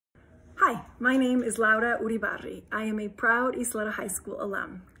Hi, my name is Laura Uribarri. I am a proud Ysleta High School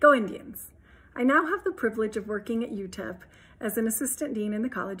alum. Go Indians! I now have the privilege of working at UTEP as an assistant dean in the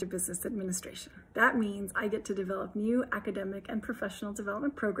College of Business Administration. That means I get to develop new academic and professional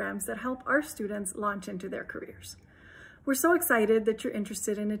development programs that help our students launch into their careers. We're so excited that you're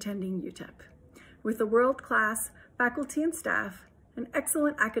interested in attending UTEP. With a world-class faculty and staff and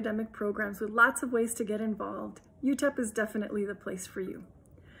excellent academic programs with lots of ways to get involved, UTEP is definitely the place for you.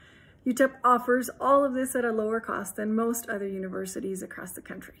 UTEP offers all of this at a lower cost than most other universities across the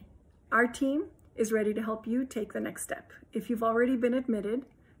country. Our team is ready to help you take the next step. If you've already been admitted,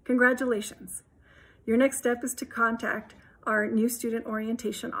 congratulations. Your next step is to contact our new student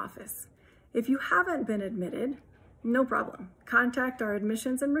orientation office. If you haven't been admitted, no problem. Contact our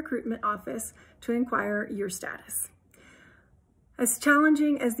admissions and recruitment office to inquire your status. As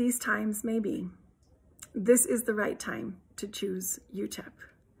challenging as these times may be, this is the right time to choose UTEP.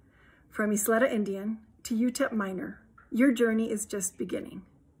 From Ysleta Indian to UTEP minor, your journey is just beginning.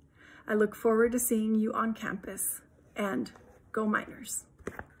 I look forward to seeing you on campus, and go Miners!